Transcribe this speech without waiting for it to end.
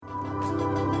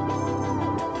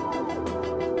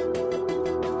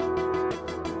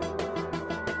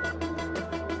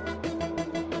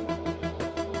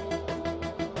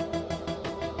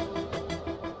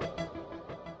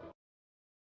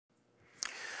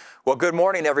Well, good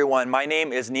morning, everyone. My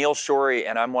name is Neil Schori,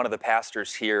 and I'm one of the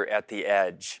pastors here at The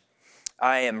Edge.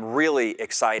 I am really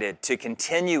excited to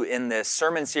continue in this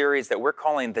sermon series that we're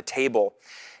calling The Table.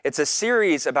 It's a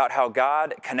series about how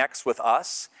God connects with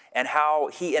us and how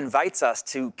He invites us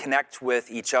to connect with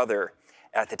each other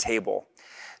at the table.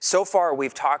 So far,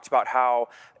 we've talked about how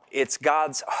it's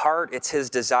God's heart, it's His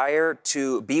desire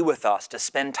to be with us, to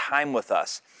spend time with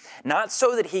us. Not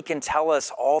so that He can tell us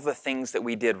all the things that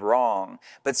we did wrong,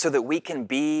 but so that we can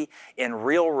be in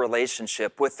real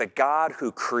relationship with the God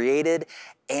who created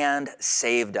and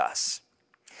saved us.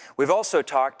 We've also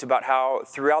talked about how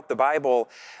throughout the Bible,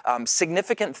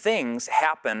 significant things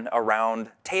happen around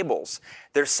tables.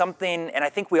 There's something, and I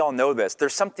think we all know this,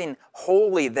 there's something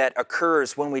holy that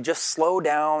occurs when we just slow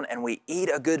down and we eat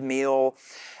a good meal.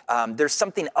 There's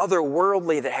something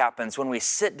otherworldly that happens when we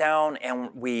sit down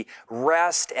and we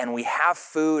rest and we have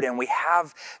food and we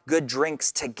have good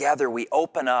drinks together. We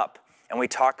open up and we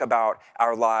talk about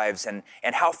our lives and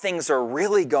how things are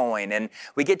really going, and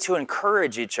we get to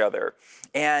encourage each other,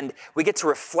 and we get to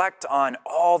reflect on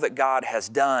all that God has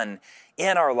done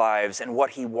in our lives and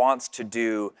what He wants to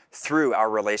do through our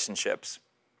relationships.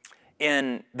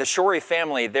 In the Schori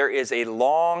family, there is a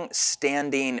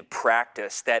long-standing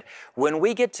practice that when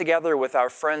we get together with our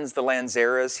friends, the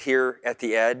Lanzeras, here at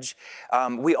The Edge,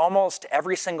 we almost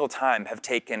every single time have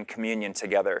taken communion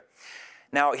together.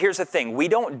 Now, here's the thing. We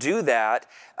don't do that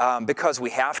because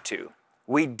we have to.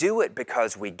 We do it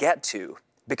because we get to,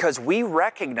 because we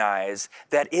recognize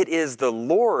that it is the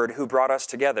Lord who brought us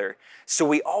together. So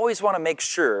we always want to make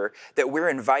sure that we're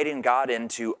inviting God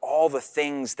into all the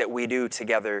things that we do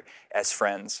together as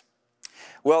friends.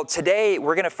 Well, today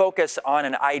we're going to focus on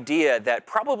an idea that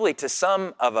probably to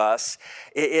some of us,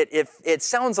 it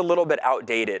sounds a little bit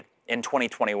outdated in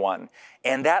 2021,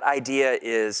 and that idea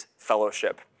is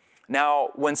fellowship. Now,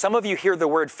 when some of you hear the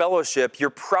word fellowship, you're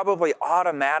probably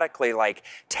automatically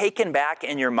taken back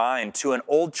in your mind to an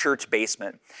old church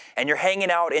basement. And you're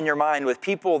hanging out in your mind with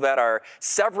people that are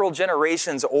several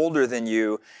generations older than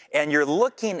you. And you're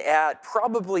looking at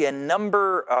probably a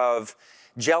number of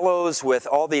jellos with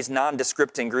all these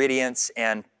nondescript ingredients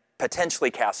and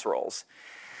potentially casseroles.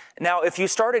 Now, if you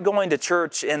started going to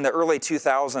church in the early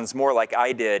 2000s more like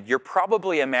I did, you're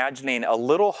probably imagining a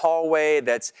little hallway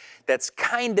that's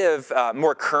kind of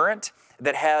more current,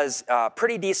 that has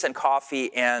pretty decent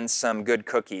coffee and some good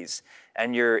cookies,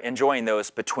 and you're enjoying those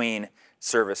between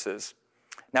services.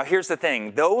 Now, here's the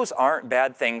thing. Those aren't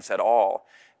bad things at all,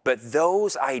 but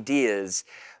those ideas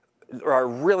are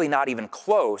really not even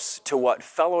close to what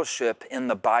fellowship in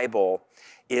the Bible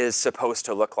is supposed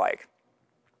to look like.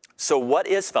 So what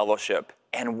is fellowship,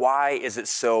 and why is it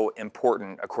so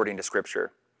important according to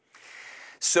Scripture?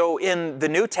 So in the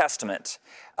New Testament,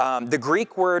 the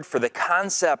Greek word for the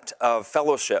concept of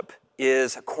fellowship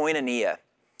is koinonia.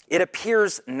 It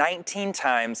appears 19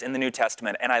 times in the New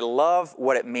Testament, and I love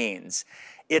what it means.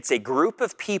 It's a group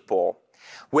of people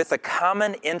with a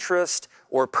common interest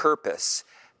or purpose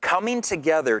coming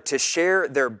together to share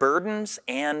their burdens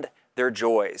and their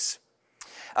joys.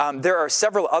 There are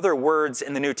several other words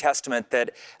in the New Testament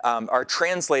that are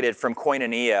translated from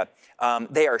koinonia.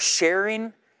 They are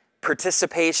sharing,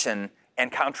 participation,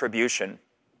 and contribution.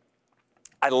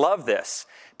 I love this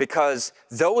because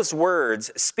those words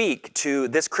speak to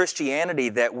this Christianity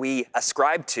that we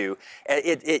ascribe to.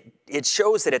 It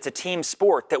shows that it's a team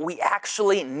sport, that we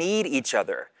actually need each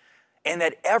other. And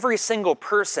that every single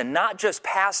person, not just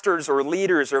pastors or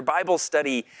leaders or Bible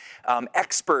study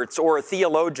experts or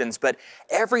theologians, but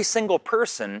every single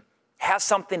person has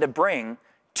something to bring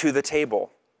to the table.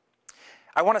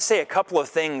 I want to say a couple of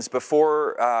things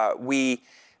before we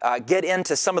get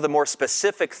into some of the more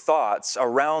specific thoughts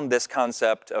around this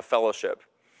concept of fellowship.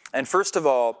 And first of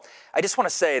all, I just want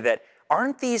to say that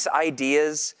aren't these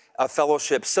ideas of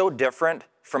fellowship so different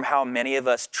from how many of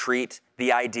us treat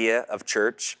the idea of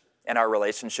church and our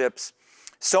relationships?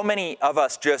 So many of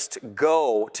us just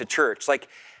go to church.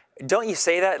 Don't you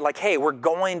say that? Hey, we're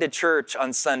going to church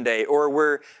on Sunday, or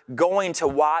we're going to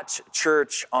watch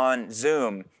church on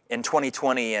Zoom in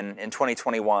 2020 and in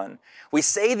 2021. We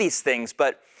say these things,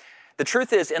 but the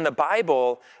truth is, in the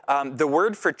Bible, the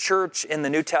word for church in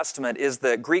the New Testament is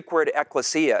the Greek word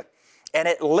ekklesia, and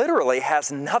it literally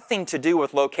has nothing to do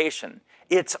with location.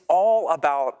 It's all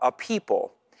about a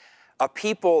people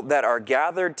that are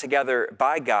gathered together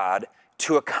by God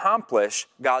to accomplish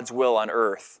God's will on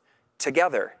earth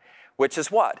together, which is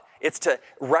what? It's to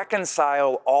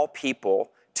reconcile all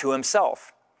people to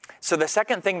Himself. So the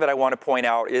second thing that I want to point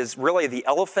out is really the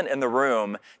elephant in the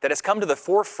room that has come to the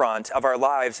forefront of our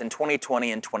lives in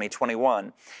 2020 and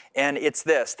 2021. And it's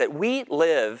this, that we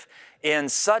live in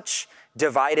such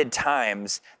divided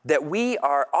times that we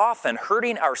are often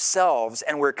hurting ourselves,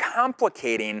 and we're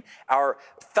complicating our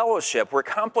fellowship, we're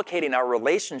complicating our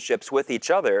relationships with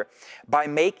each other by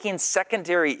making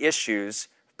secondary issues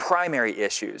primary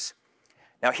issues.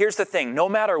 Now here's the thing, no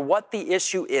matter what the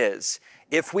issue is,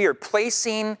 if we are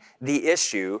placing the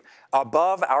issue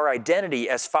above our identity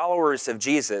as followers of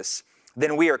Jesus,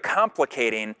 then we are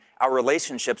complicating our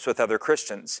relationships with other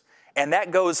Christians. And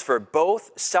that goes for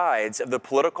both sides of the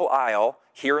political aisle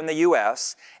here in the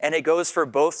U.S., and it goes for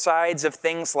both sides of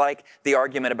things like the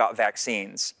argument about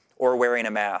vaccines or wearing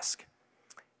a mask.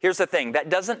 Here's the thing, that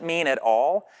doesn't mean at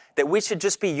all that we should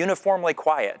just be uniformly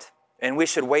quiet and we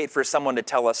should wait for someone to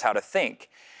tell us how to think.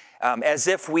 As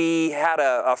if we had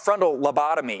a frontal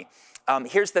lobotomy.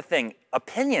 Here's the thing,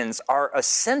 opinions are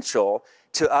essential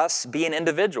to us being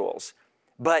individuals.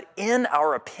 But in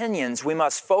our opinions, we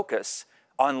must focus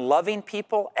on loving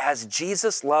people as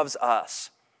Jesus loves us.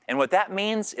 And what that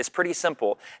means is pretty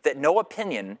simple, that no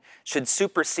opinion should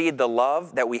supersede the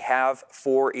love that we have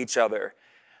for each other.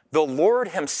 The Lord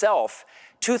himself,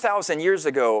 2,000 years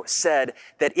ago, said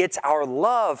that it's our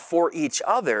love for each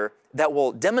other that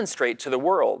will demonstrate to the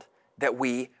world that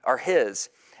we are his.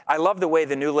 I love the way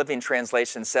the New Living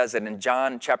Translation says it in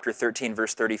John chapter 13,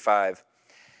 verse 35.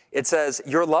 It says,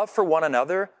 "Your love for one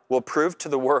another will prove to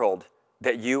the world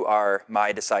that you are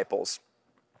my disciples."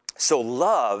 So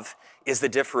love is the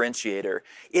differentiator.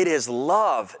 It is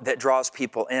love that draws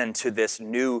people into this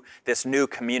new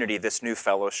community, this new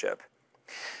fellowship.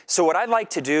 So what I'd like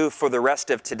to do for the rest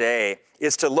of today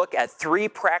is to look at 3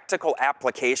 practical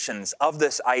applications of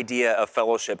this idea of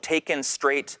fellowship taken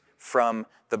straight from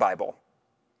the Bible.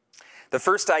 The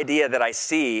first idea that I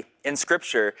see in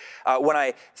Scripture when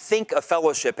I think of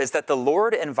fellowship is that the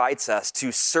Lord invites us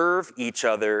to serve each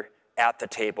other at the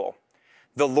table.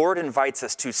 The Lord invites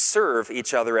us to serve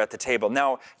each other at the table.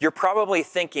 Now, you're probably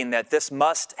thinking that this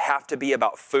must have to be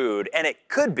about food, and it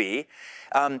could be.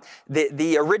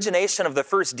 The origination of the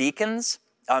first deacons,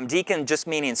 deacon just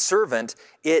meaning servant,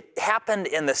 it happened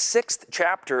in the 6th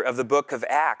chapter of the book of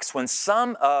Acts when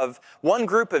one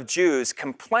group of Jews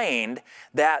complained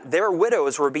that their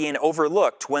widows were being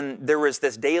overlooked when there was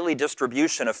this daily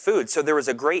distribution of food. So there was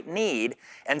a great need,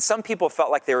 and some people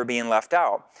felt like they were being left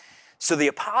out. So the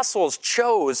apostles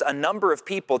chose a number of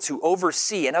people to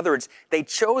oversee. In other words, they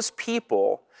chose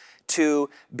people to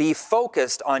be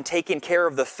focused on taking care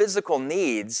of the physical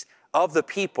needs of the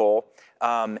people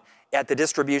at the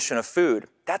distribution of food.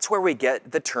 That's where we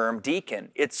get the term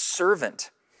deacon. It's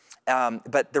servant.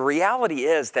 But the reality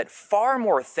is that far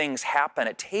more things happen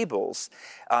at tables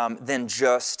than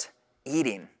just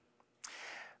eating.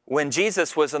 When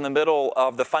Jesus was in the middle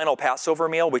of the final Passover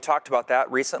meal, we talked about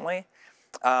that recently,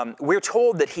 we're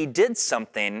told that he did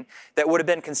something that would have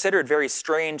been considered very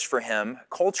strange for him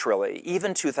culturally,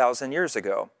 even 2,000 years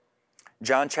ago.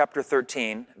 John chapter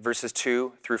 13, verses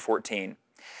 2 through 14.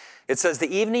 It says,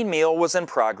 "The evening meal was in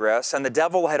progress, and the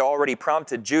devil had already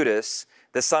prompted Judas,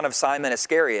 the son of Simon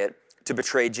Iscariot, to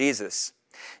betray Jesus.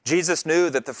 Jesus knew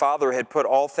that the Father had put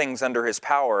all things under his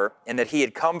power, and that he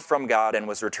had come from God and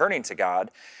was returning to God.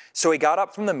 So he got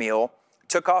up from the meal,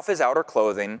 took off his outer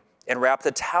clothing, and wrapped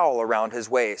a towel around his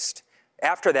waist.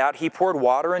 After that, he poured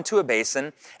water into a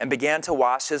basin and began to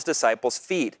wash his disciples'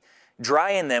 feet,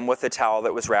 drying them with the towel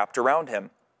that was wrapped around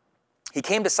him. He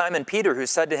came to Simon Peter, who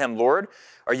said to him, 'Lord,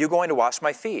 are you going to wash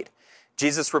my feet?'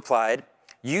 Jesus replied,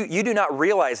 You do not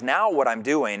realize now what I'm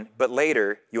doing, but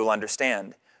later you will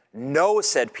understand." "No,"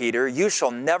 said Peter, "you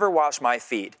shall never wash my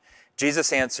feet."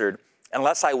 Jesus answered,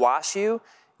 "Unless I wash you,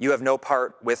 you have no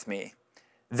part with me."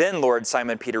 "Then, Lord,"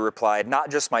 Simon Peter replied, "not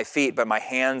just my feet, but my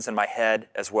hands and my head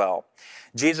as well."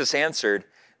 Jesus answered,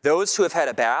 "Those who have had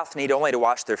a bath need only to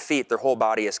wash their feet. Their whole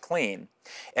body is clean.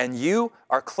 And you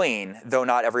are clean, though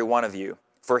not every one of you."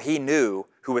 For he knew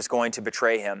who was going to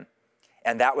betray him.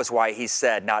 And that was why he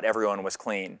said not everyone was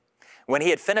clean. When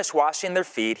he had finished washing their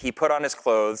feet, he put on his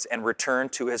clothes and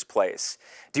returned to his place.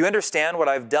 "Do you understand what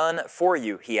I've done for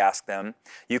you?" he asked them.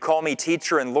 "You call me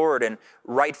teacher and Lord, and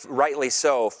rightly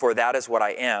so, for that is what I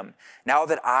am. Now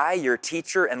that I, your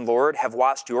teacher and Lord, have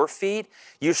washed your feet,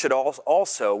 you should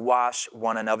also wash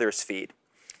one another's feet."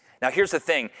 Now here's the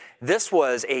thing. This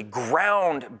was a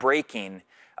groundbreaking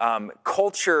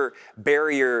culture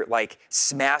barrier, like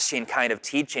smashing kind of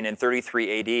teaching in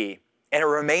 33 AD. And it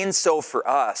remains so for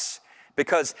us.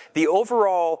 Because the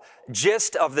overall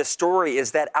gist of the story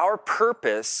is that our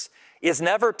purpose is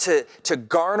never to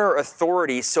garner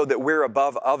authority so that we're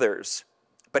above others,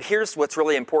 But here's what's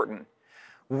really important.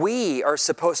 We are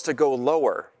supposed to go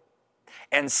lower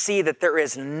and see that there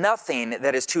is nothing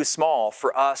that is too small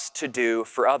for us to do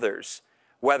for others.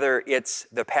 Whether it's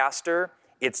the pastor,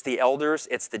 it's the elders,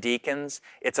 it's the deacons,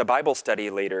 it's a Bible study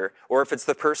leader, or if it's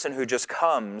the person who just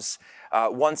comes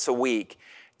once a week.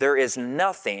 There is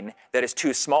nothing that is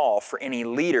too small for any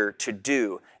leader to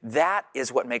do. That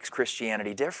is what makes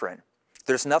Christianity different.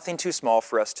 There's nothing too small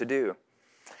for us to do.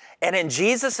 And in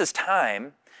Jesus'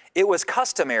 time, it was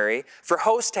customary for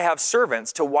hosts to have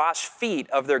servants to wash feet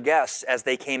of their guests as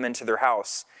they came into their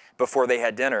house before they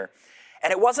had dinner.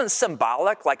 And it wasn't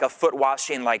symbolic like a foot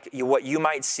washing like what you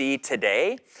might see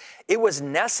today. It was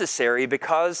necessary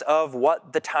because of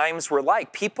what the times were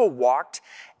like. People walked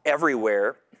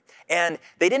everywhere. And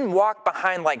they didn't walk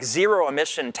behind like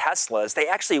zero-emission Teslas. They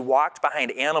actually walked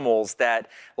behind animals that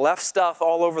left stuff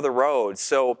all over the road.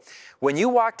 So when you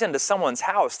walked into someone's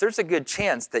house, there's a good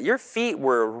chance that your feet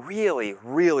were really,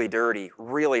 really dirty,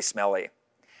 really smelly.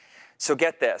 So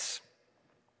get this.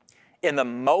 In the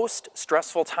most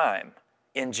stressful time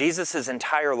in Jesus'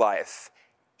 entire life,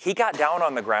 he got down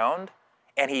on the ground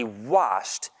and he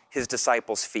washed his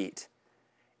disciples' feet.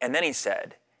 And then he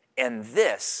said, "And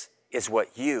this is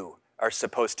what you are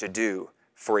supposed to do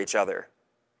for each other."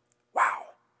 Wow.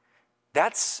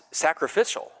 That's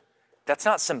sacrificial. That's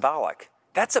not symbolic.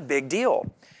 That's a big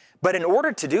deal. But in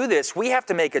order to do this, we have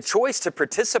to make a choice to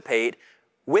participate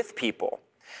with people.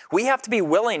 We have to be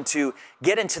willing to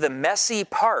get into the messy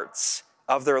parts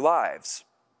of their lives.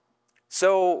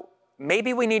 So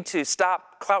maybe we need to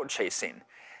stop clout chasing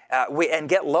and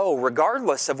get low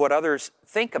regardless of what others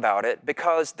think about it,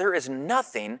 because there is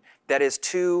nothing that is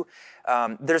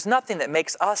there's nothing that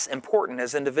makes us important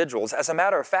as individuals. As a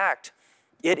matter of fact,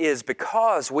 it is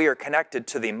because we are connected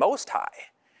to the Most High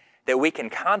that we can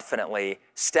confidently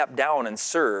step down and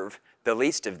serve the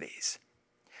least of these.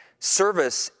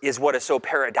 Service is what is so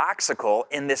paradoxical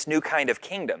in this new kind of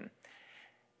kingdom.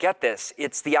 Get this,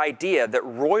 it's the idea that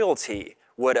royalty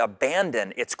would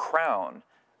abandon its crown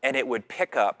and it would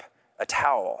pick up a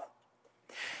towel.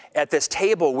 At this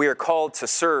table, we are called to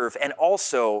serve and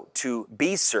also to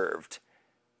be served,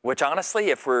 which honestly,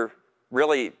 if we're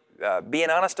really being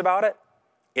honest about it,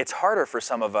 it's harder for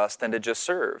some of us than to just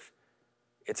serve.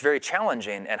 It's very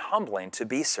challenging and humbling to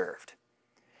be served.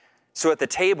 So at the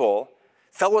table,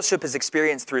 fellowship is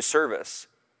experienced through service,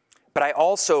 but I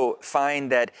also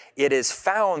find that it is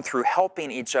found through helping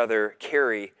each other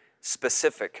carry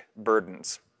specific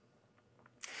burdens.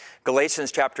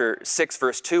 Galatians chapter 6,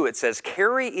 verse 2, it says,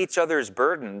 "Carry each other's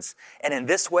burdens, and in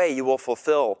this way you will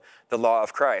fulfill the law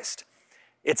of Christ."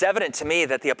 It's evident to me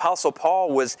that the Apostle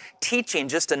Paul was teaching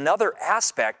just another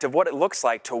aspect of what it looks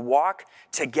like to walk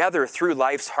together through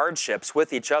life's hardships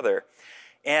with each other.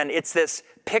 And it's this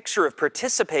picture of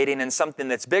participating in something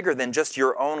that's bigger than just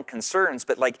your own concerns,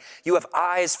 but like you have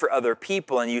eyes for other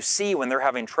people and you see when they're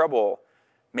having trouble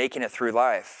making it through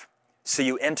life. So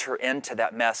you enter into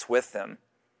that mess with them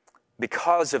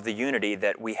because of the unity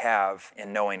that we have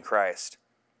in knowing Christ.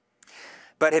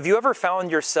 But have you ever found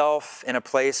yourself in a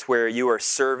place where you are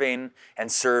serving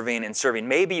and serving and serving?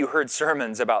 Maybe you heard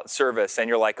sermons about service and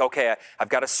you're like, okay, I've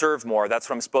got to serve more. That's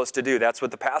what I'm supposed to do. That's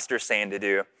what the pastor's saying to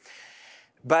do.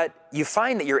 But you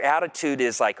find that your attitude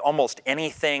is like almost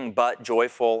anything but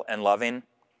joyful and loving.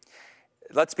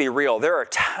 Let's be real. There are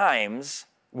times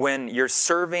when you're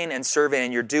serving and serving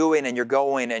and you're doing and you're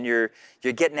going and you're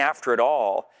getting after it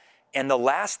all. And the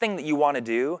last thing that you want to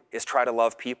do is try to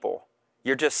love people.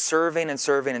 You're just serving and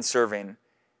serving and serving,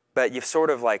 but you've sort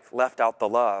of like left out the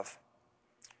love.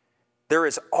 There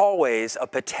is always a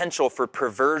potential for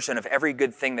perversion of every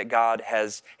good thing that God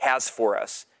has for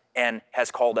us and has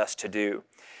called us to do.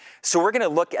 So we're going to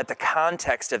look at the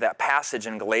context of that passage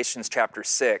in Galatians chapter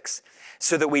 6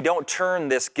 so that we don't turn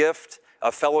this gift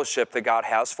of fellowship that God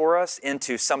has for us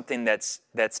into something that's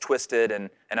twisted and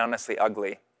honestly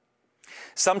ugly.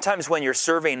 Sometimes when you're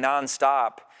serving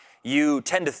nonstop, you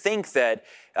tend to think that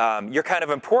you're kind of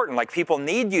important, like people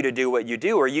need you to do what you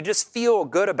do, or you just feel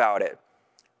good about it.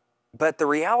 But the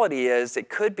reality is it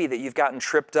could be that you've gotten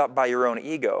tripped up by your own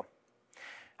ego.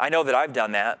 I know that I've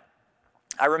done that.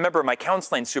 I remember my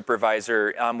counseling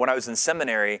supervisor, when I was in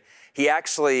seminary, he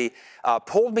actually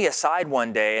pulled me aside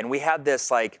one day and we had this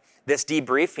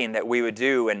debriefing that we would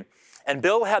do. And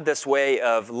Bill had this way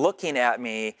of looking at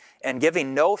me and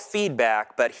giving no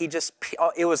feedback, but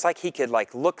it was like he could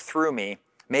look through me,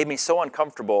 made me so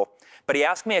uncomfortable. But he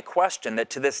asked me a question that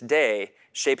to this day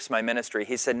shapes my ministry.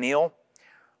 He said, "Neil,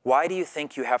 why do you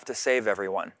think you have to save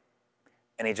everyone?"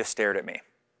 And he just stared at me.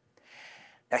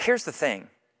 Now here's the thing.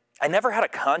 I never had a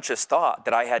conscious thought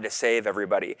that I had to save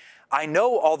everybody. I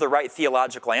know all the right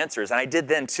theological answers, and I did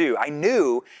then too. I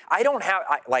knew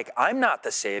I'm not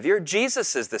the Savior.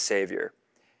 Jesus is the Savior.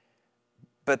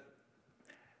 But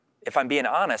if I'm being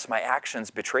honest, my actions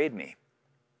betrayed me,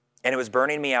 and it was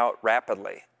burning me out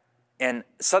rapidly. And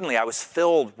suddenly I was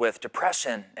filled with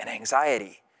depression and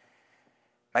anxiety.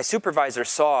 My supervisor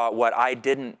saw what I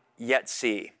didn't yet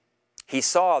see. He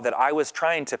saw that I was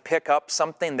trying to pick up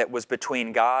something that was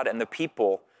between God and the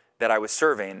people that I was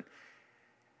serving.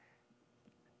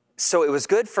 So it was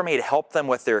good for me to help them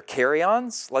with their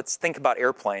carry-ons. Let's think about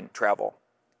airplane travel.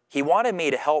 God wanted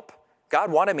me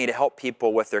to help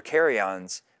people with their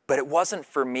carry-ons, but it wasn't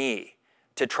for me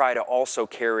to try to also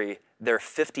carry their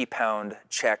 50-pound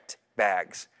checked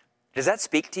bags. Does that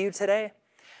speak to you today?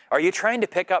 Are you trying to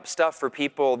pick up stuff for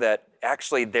people that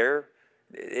actually they're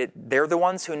the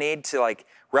ones who need to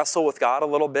wrestle with God a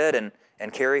little bit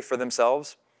and carry for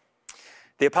themselves?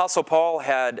 The Apostle Paul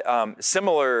had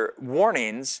similar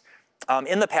warnings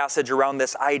in the passage around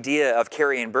this idea of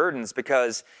carrying burdens,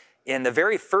 because in the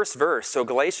very first verse, so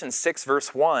Galatians 6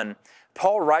 verse 1,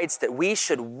 Paul writes that we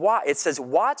should it says,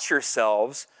 watch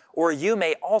yourselves, or you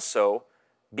may also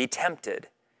be tempted.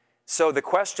 So the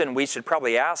question we should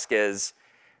probably ask is,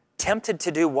 tempted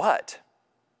to do what?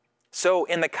 So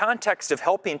in the context of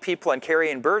helping people and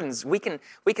carrying burdens, we can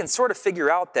sort of figure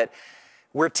out that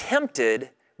we're tempted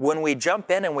when we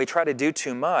jump in and we try to do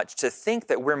too much to think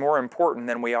that we're more important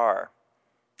than we are.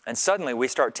 And suddenly we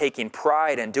start taking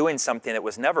pride in doing something that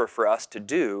was never for us to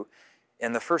do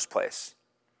in the first place.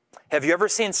 Have you ever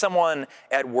seen someone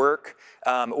at work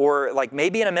or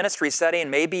maybe in a ministry setting,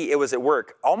 maybe it was at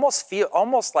work,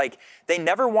 almost like they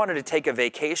never wanted to take a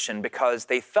vacation because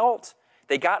they felt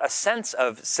they got a sense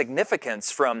of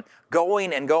significance from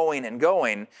going and going and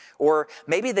going, or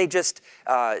maybe they just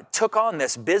took on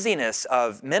this busyness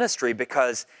of ministry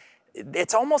because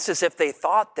it's almost as if they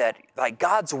thought that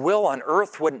God's will on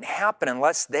earth wouldn't happen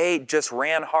unless they just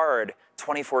ran hard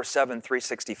 24/7,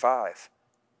 365.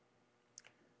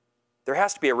 There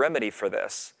has to be a remedy for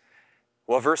this.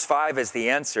 Well, verse 5 is the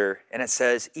answer, and it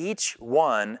says, each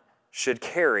one should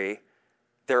carry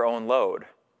their own load.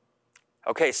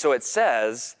 Okay, so it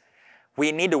says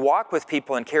we need to walk with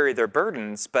people and carry their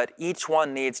burdens, but each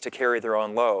one needs to carry their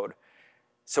own load.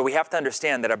 So we have to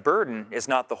understand that a burden is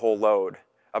not the whole load.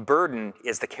 A burden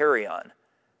is the carry-on.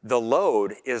 The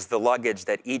load is the luggage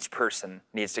that each person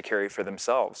needs to carry for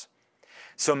themselves.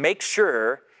 So make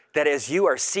sure that as you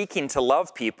are seeking to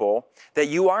love people, that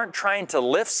you aren't trying to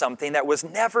lift something that was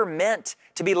never meant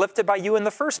to be lifted by you in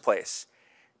the first place.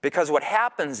 Because what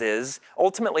happens is,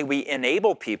 ultimately we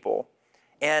enable people,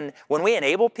 and when we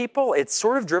enable people, it's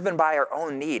sort of driven by our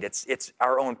own need. It's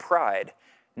our own pride,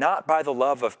 not by the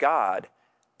love of God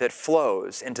that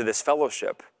flows into this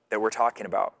fellowship that we're talking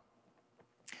about.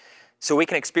 So we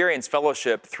can experience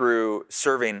fellowship through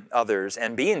serving others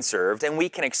and being served, and we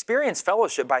can experience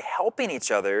fellowship by helping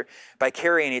each other, by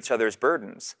carrying each other's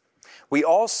burdens. We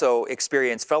also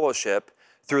experience fellowship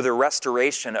through the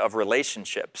restoration of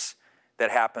relationships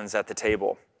that happens at the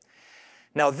table.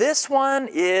 Now, this one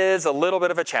is a little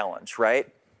bit of a challenge, right?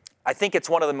 I think it's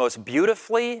one of the most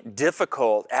beautifully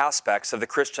difficult aspects of the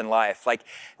Christian life.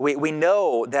 We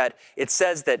know that it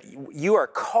says that you are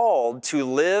called to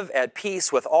live at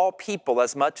peace with all people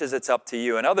as much as it's up to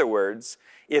you. In other words,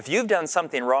 if you've done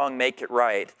something wrong, make it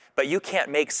right, but you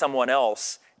can't make someone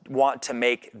else want to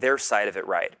make their side of it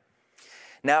right.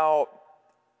 Now,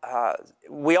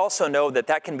 we also know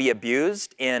that can be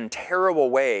abused in terrible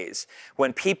ways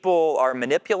when people are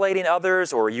manipulating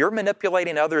others or you're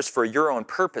manipulating others for your own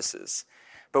purposes.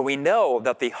 But we know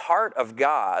that the heart of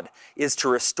God is to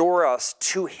restore us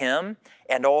to Him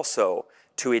and also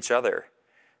to each other.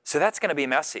 So that's going to be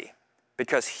messy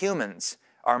because humans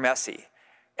are messy.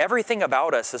 Everything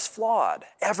about us is flawed.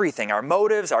 Everything, our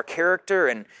motives, our character,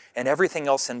 and everything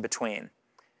else in between.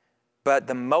 But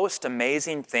the most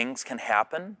amazing things can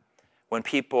happen when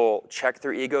people check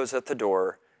their egos at the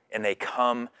door and they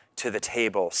come to the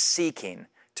table seeking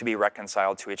to be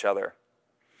reconciled to each other.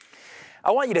 I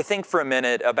want you to think for a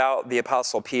minute about the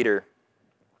Apostle Peter.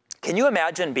 Can you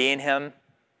imagine being him?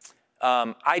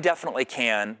 I definitely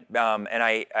can, and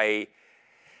I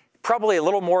probably a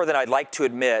little more than I'd like to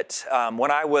admit. When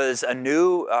I was a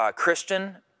new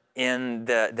Christian in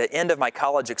the end of my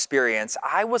college experience,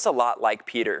 I was a lot like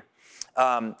Peter.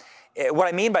 What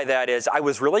I mean by that is I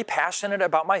was really passionate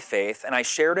about my faith and I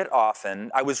shared it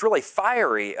often. I was really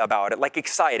fiery about it,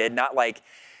 excited, not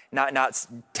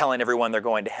telling everyone they're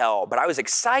going to hell, but I was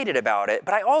excited about it,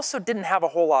 but I also didn't have a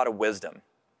whole lot of wisdom.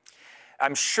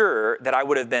 I'm sure that I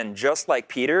would have been just like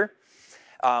Peter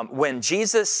when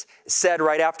Jesus said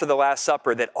right after the Last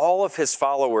Supper that all of his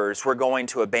followers were going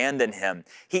to abandon him,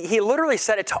 he literally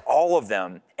said it to all of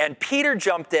them. And Peter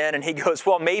jumped in and he goes,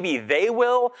 well, maybe they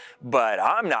will, but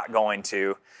I'm not going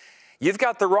to. You've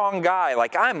got the wrong guy.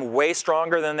 Like, I'm way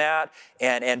stronger than that.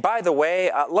 And by the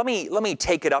way, let me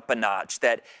take it up a notch,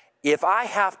 that if I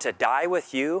have to die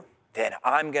with you, then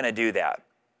I'm going to do that.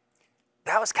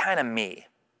 That was kind of me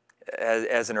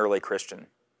as an early Christian.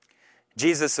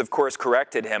 Jesus, of course,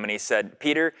 corrected him and he said,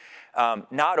 Peter,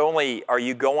 not only are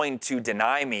you going to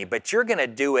deny me, but you're going to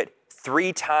do it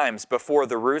 3 times before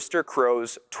the rooster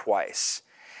crows twice.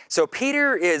 So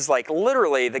Peter is like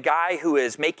literally the guy who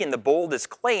is making the boldest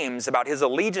claims about his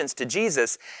allegiance to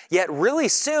Jesus, yet really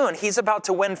soon he's about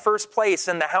to win first place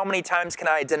in the how many times can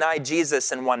I deny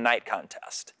Jesus in one night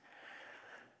contest.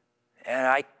 And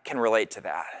I can relate to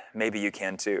that. Maybe you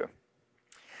can too.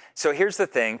 So here's the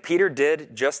thing. Peter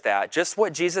did just that. Just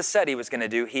what Jesus said he was going to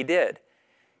do, he did.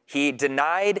 He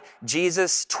denied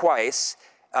Jesus twice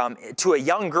to a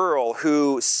young girl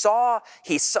who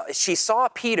she saw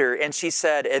Peter, and she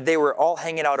said they were all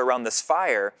hanging out around this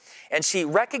fire. And she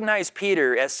recognized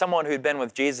Peter as someone who'd been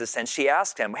with Jesus, and she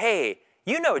asked him, hey,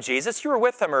 you know Jesus, you were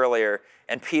with him earlier.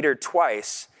 And Peter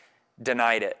twice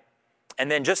denied it. And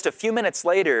then just a few minutes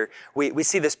later, we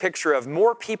see this picture of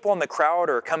more people in the crowd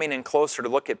are coming in closer to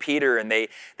look at Peter, and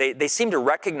they seem to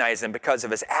recognize him because of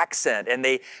his accent, and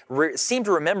they seem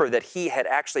to remember that he had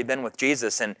actually been with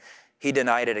Jesus, and he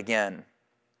denied it again.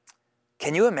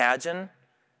 Can you imagine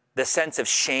the sense of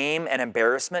shame and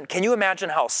embarrassment? Can you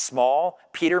imagine how small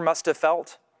Peter must have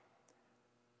felt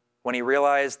when he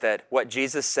realized that what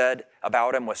Jesus said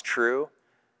about him was true,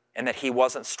 and that he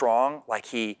wasn't strong like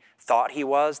he thought he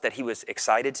was, that he was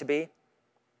excited to be?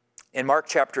 In Mark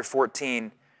chapter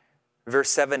 14, verse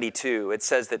 72, it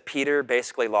says that Peter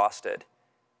basically lost it,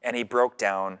 and he broke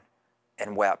down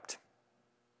and wept.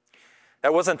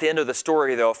 That wasn't the end of the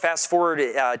story, though. Fast forward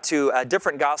to a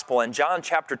different gospel. In John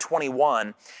chapter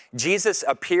 21, Jesus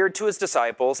appeared to his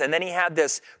disciples, and then he had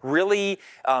this really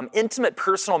intimate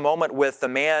personal moment with the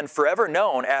man forever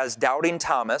known as Doubting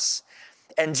Thomas.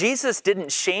 And Jesus didn't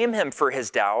shame him for his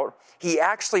doubt. He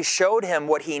actually showed him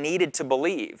what he needed to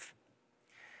believe.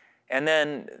 And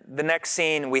then the next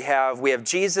scene we have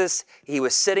Jesus. He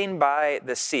was sitting by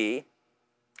the sea,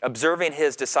 observing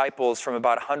his disciples from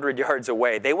about 100 yards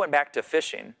away. They went back to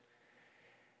fishing,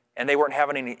 and they weren't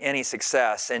having any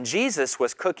success. And Jesus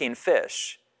was cooking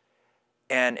fish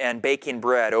and baking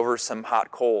bread over some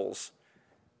hot coals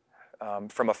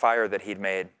from a fire that he'd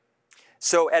made.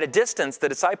 So at a distance, the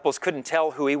disciples couldn't tell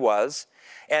who he was,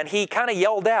 and he kind of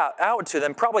yelled out to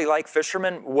them, probably like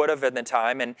fishermen would have at the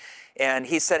time, and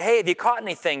he said, hey, have you caught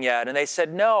anything yet? And they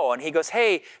said, no. And he goes,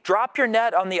 hey, drop your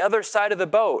net on the other side of the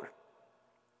boat.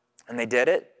 And they did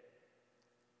it,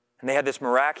 and they had this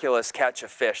miraculous catch of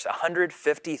fish,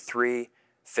 153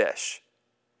 fish.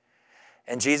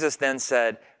 And Jesus then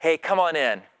said, hey, come on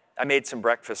in. I made some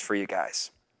breakfast for you guys.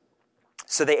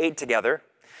 So they ate together.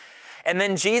 And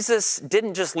then Jesus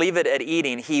didn't just leave it at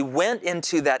eating. He went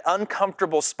into that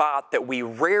uncomfortable spot that we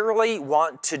rarely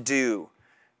want to do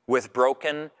with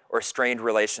broken or strained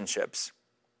relationships.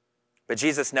 But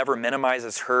Jesus never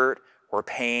minimizes hurt or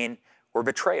pain or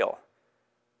betrayal.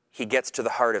 He gets to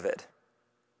the heart of it.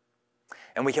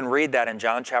 And we can read that in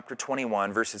John chapter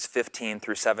 21, verses 15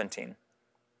 through 17.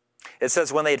 It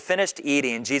says, when they had finished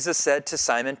eating, Jesus said to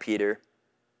Simon Peter,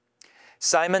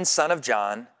 Simon, son of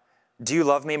John, do you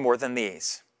love me more than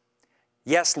these?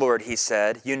 Yes, Lord, he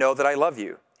said, you know that I love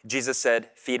you. Jesus said,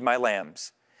 feed my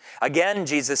lambs. Again,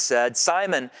 Jesus said,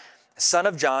 Simon, son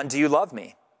of John, do you love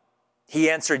me? He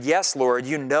answered, yes, Lord,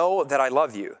 you know that I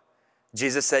love you.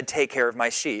 Jesus said, take care of my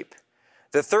sheep.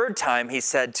 The third time he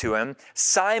said to him,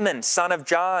 Simon, son of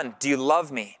John, do you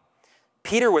love me?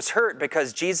 Peter was hurt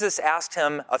because Jesus asked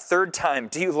him a third time,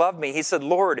 do you love me? He said,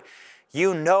 Lord,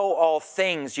 you know all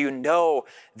things. You know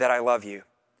that I love you.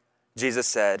 Jesus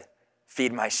said,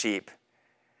 feed my sheep.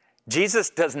 Jesus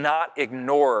does not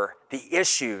ignore the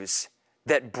issues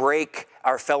that break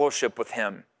our fellowship with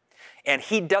him. And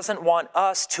he doesn't want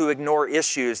us to ignore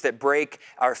issues that break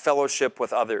our fellowship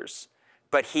with others.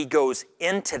 But he goes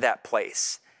into that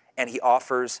place and he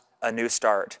offers a new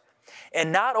start.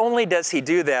 And not only does he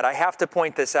do that, I have to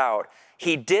point this out,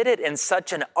 he did it in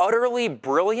such an utterly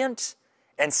brilliant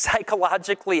and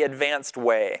psychologically advanced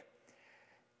way.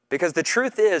 Because the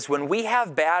truth is, when we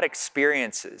have bad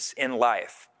experiences in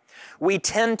life, we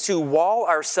tend to wall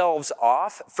ourselves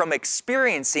off from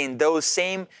experiencing those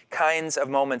same kinds of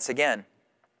moments again.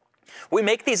 We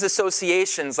make these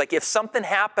associations, like if something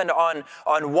happened on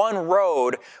one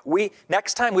road,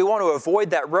 next time we want to avoid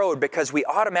that road because we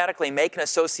automatically make an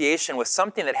association with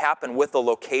something that happened with a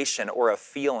location or a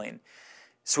feeling.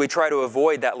 So we try to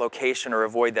avoid that location or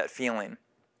avoid that feeling.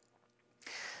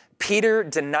 Peter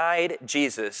denied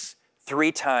Jesus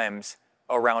 3 times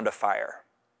around a fire.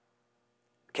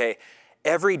 Okay?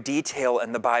 Every detail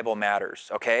in the Bible matters,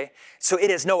 okay? So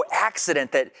it is no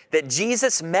accident that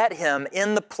Jesus met him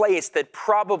in the place that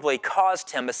probably caused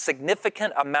him a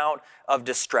significant amount of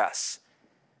distress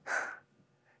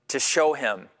to show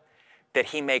him that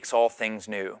he makes all things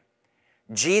new.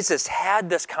 Jesus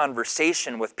had this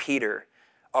conversation with Peter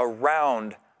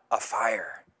around a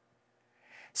fire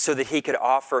so that he could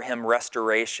offer him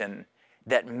restoration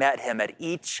that met him at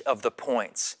each of the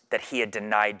points that he had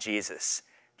denied Jesus.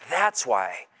 That's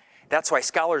why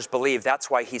scholars believe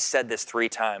that's why he said this 3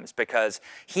 times, because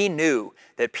he knew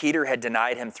that Peter had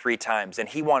denied him 3 times, and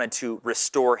he wanted to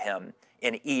restore him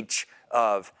in each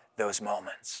of those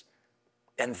moments.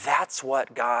 And that's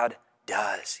what God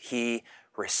does. He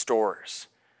restores.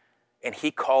 And he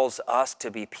calls us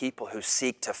to be people who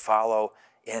seek to follow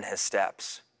in his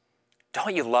steps.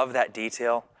 Don't you love that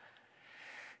detail?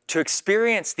 To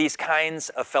experience these kinds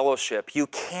of fellowship, you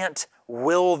can't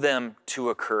will them to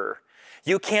occur.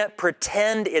 You can't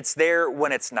pretend it's there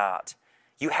when it's not.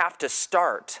 You have to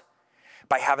start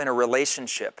by having a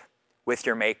relationship with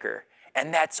your Maker.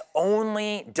 And that's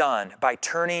only done by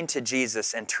turning to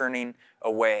Jesus and turning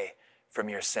away from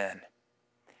your sin.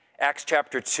 Acts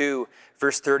chapter 2,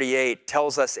 verse 38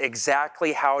 tells us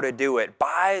exactly how to do it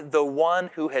by the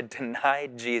one who had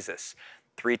denied Jesus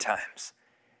 3 times.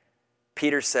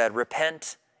 Peter said,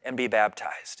 "Repent and be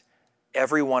baptized,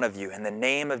 every one of you, in the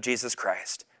name of Jesus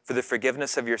Christ, for the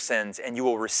forgiveness of your sins, and you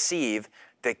will receive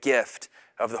the gift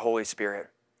of the Holy Spirit."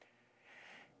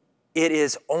 It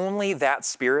is only that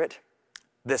Spirit,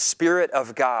 the Spirit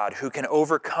of God, who can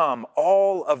overcome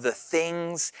all of the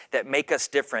things that make us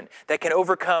different, that can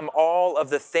overcome all of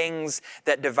the things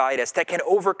that divide us, that can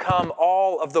overcome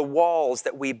all of the walls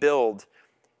that we build,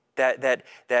 that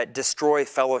destroy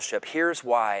fellowship. Here's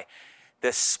why.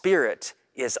 The Spirit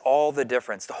is all the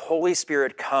difference. The Holy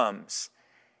Spirit comes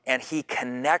and he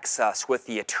connects us with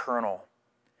the eternal.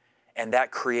 And that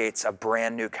creates a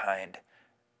brand new kind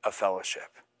of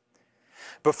fellowship.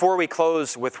 Before we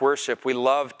close with worship, we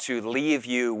love to leave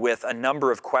you with a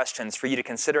number of questions for you to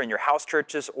consider in your house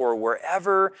churches or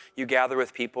wherever you gather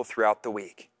with people throughout the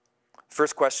week.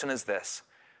 First question is this: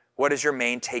 what is your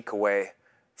main takeaway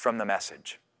from the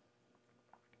message?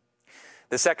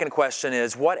 The second question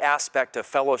is, what aspect of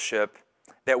fellowship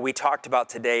that we talked about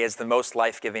today is the most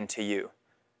life-giving to you?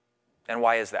 And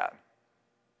why is that?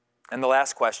 And the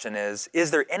last question is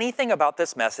there anything about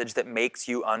this message that makes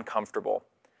you uncomfortable?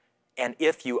 And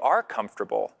if you are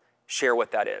comfortable, share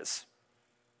what that is.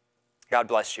 God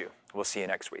bless you. We'll see you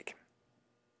next week.